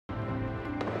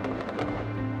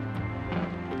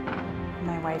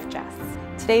wife, Jess.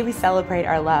 Today we celebrate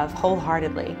our love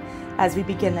wholeheartedly as we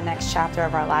begin the next chapter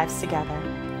of our lives together.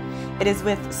 It is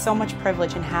with so much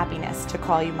privilege and happiness to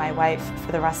call you my wife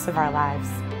for the rest of our lives.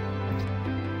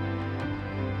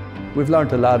 We've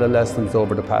learned a lot of lessons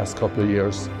over the past couple of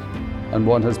years, and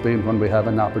one has been when we have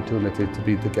an opportunity to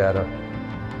be together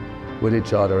with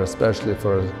each other, especially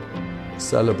for a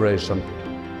celebration.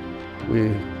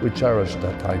 We cherish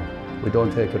that time. We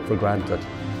don't take it for granted.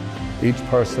 Each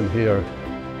person here,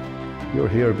 you're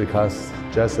here because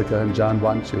Jessica and John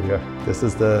want you here. This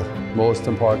is the most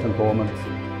important moment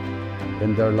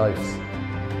in their lives.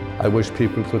 I wish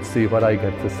people could see what I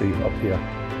get to see up here.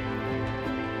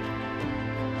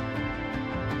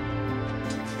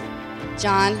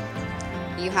 John,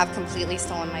 you have completely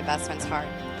stolen my best friend's heart.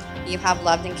 You have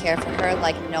loved and cared for her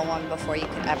like no one before you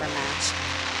could ever match.